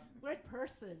 great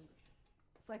person.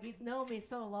 It's like he's known me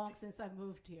so long since I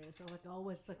moved here. So like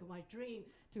always like my dream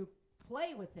to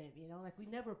play with him, you know, like we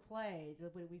never played,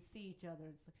 but we see each other.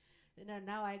 It's like, and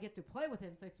now I get to play with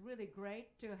him, so it's really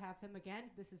great to have him again.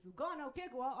 This is Ugonna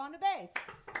Okegwo on the bass.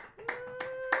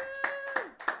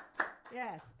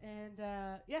 Yes, and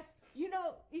yes, you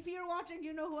know, if you're watching,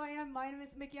 you know who I am. My name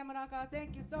is Miki Yamanaka.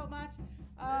 Thank you so much.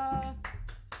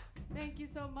 Thank you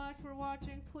so much for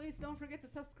watching. Please don't forget to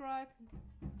subscribe,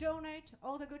 donate,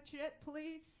 all the good shit,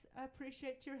 please. I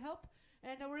appreciate your help.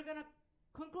 And we're going to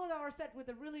conclude our set with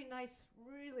a really nice,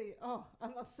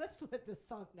 I'm obsessed with this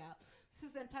song now.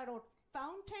 This is entitled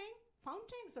Fountain.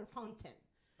 Fountains or Fountain?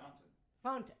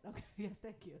 Fountain. Okay, yes,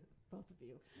 thank you, both of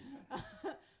you.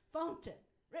 Fountain,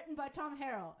 written by Tom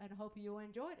Harrell, and I hope you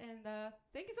enjoyed. And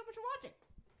thank you so much for watching.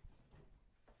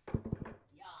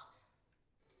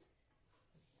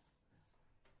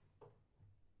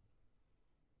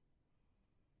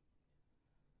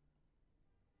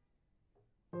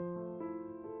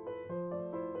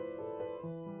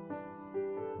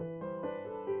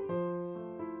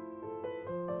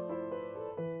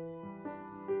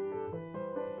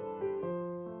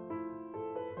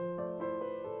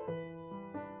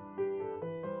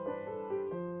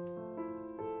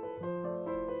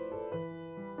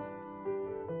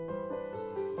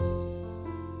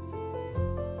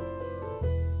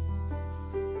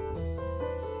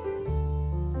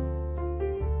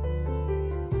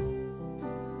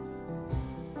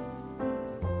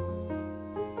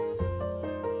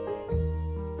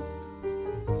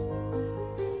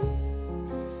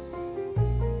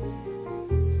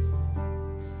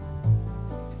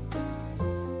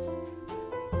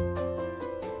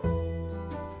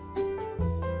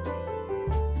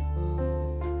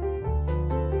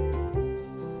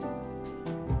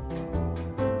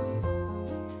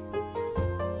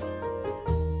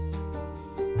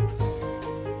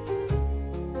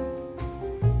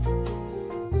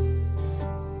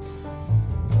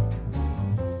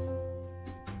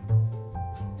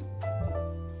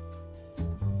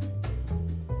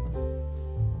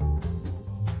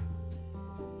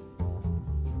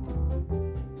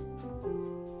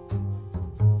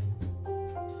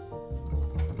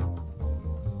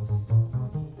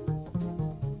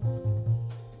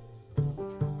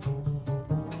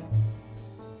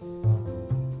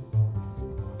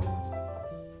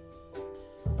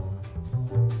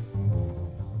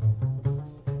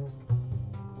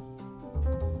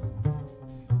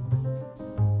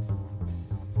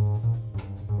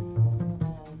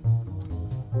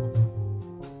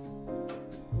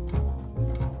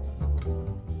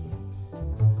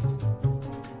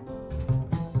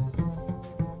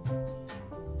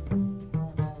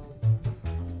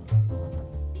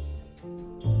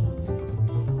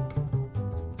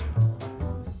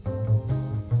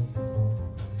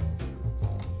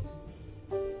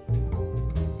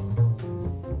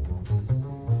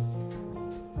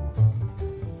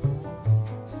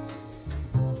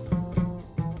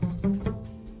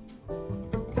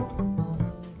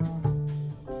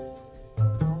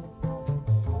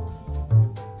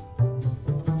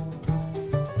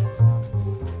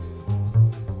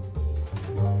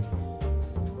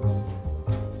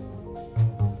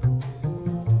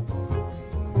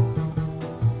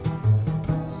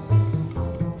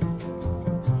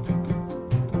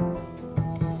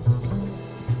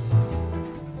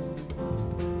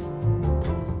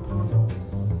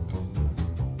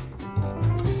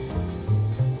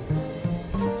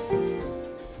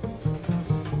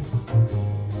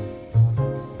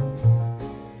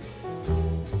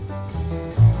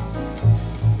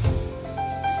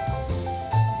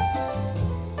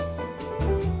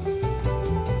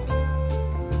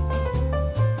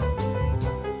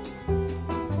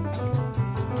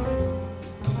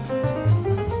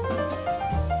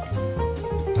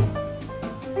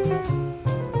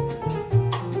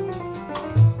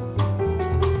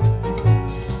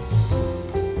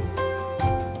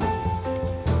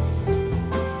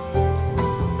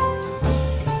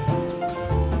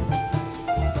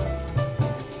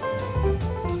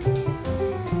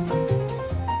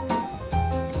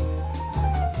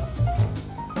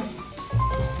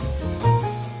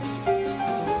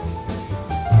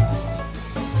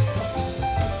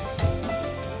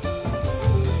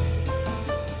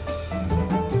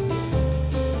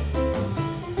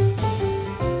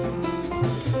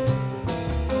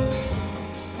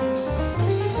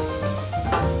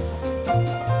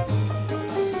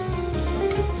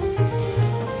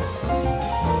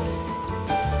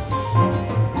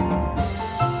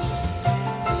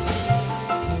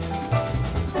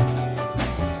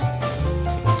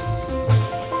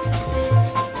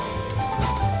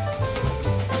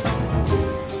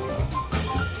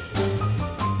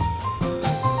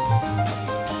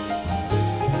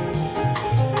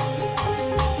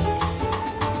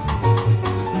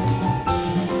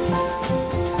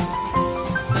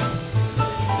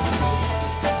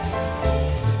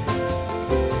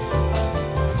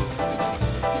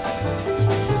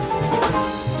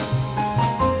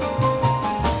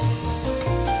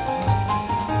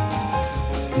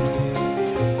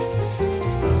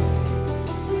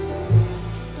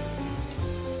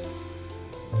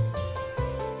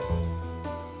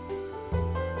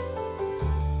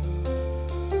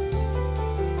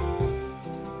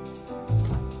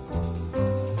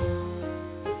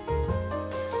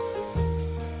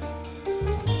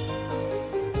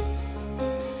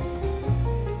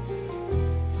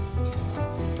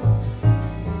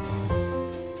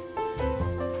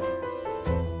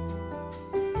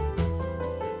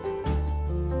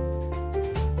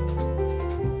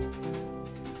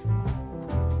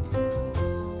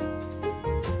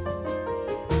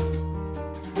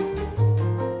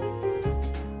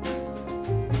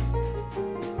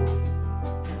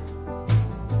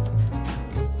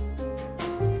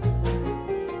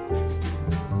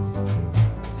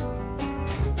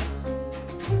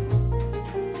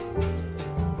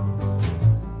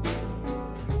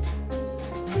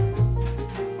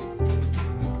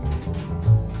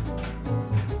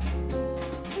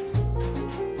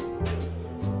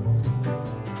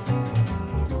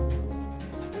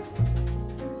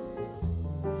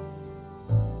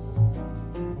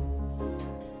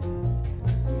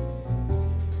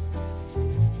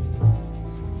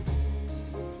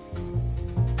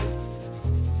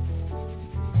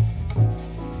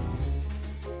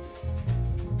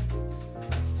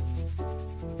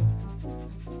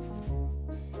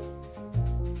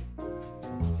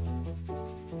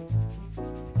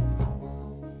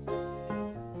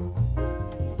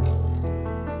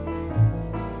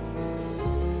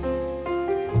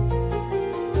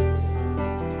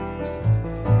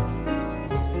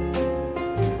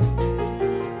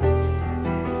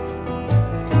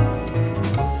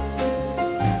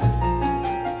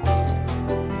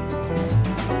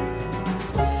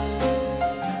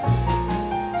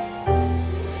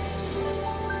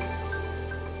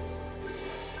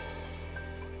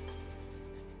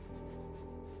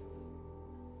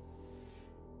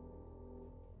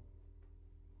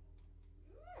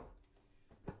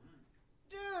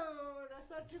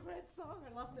 such a great song.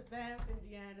 I love the vamp in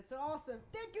the end. It's awesome.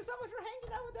 Thank you so much for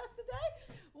hanging out with us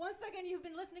today. Once again, you've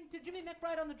been listening to Jimmy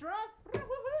McBride on the drums.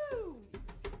 Woohoo!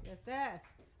 Yes, yes.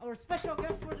 Our special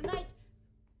guest for tonight,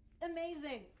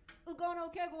 amazing, Ugonna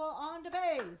Okegwo on the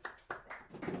bass.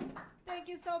 Thank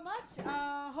you so much.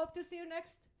 Hope to see you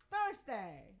next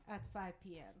Thursday at 5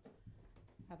 p.m.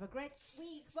 Have a great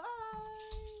week. Bye.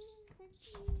 Thank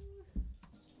you.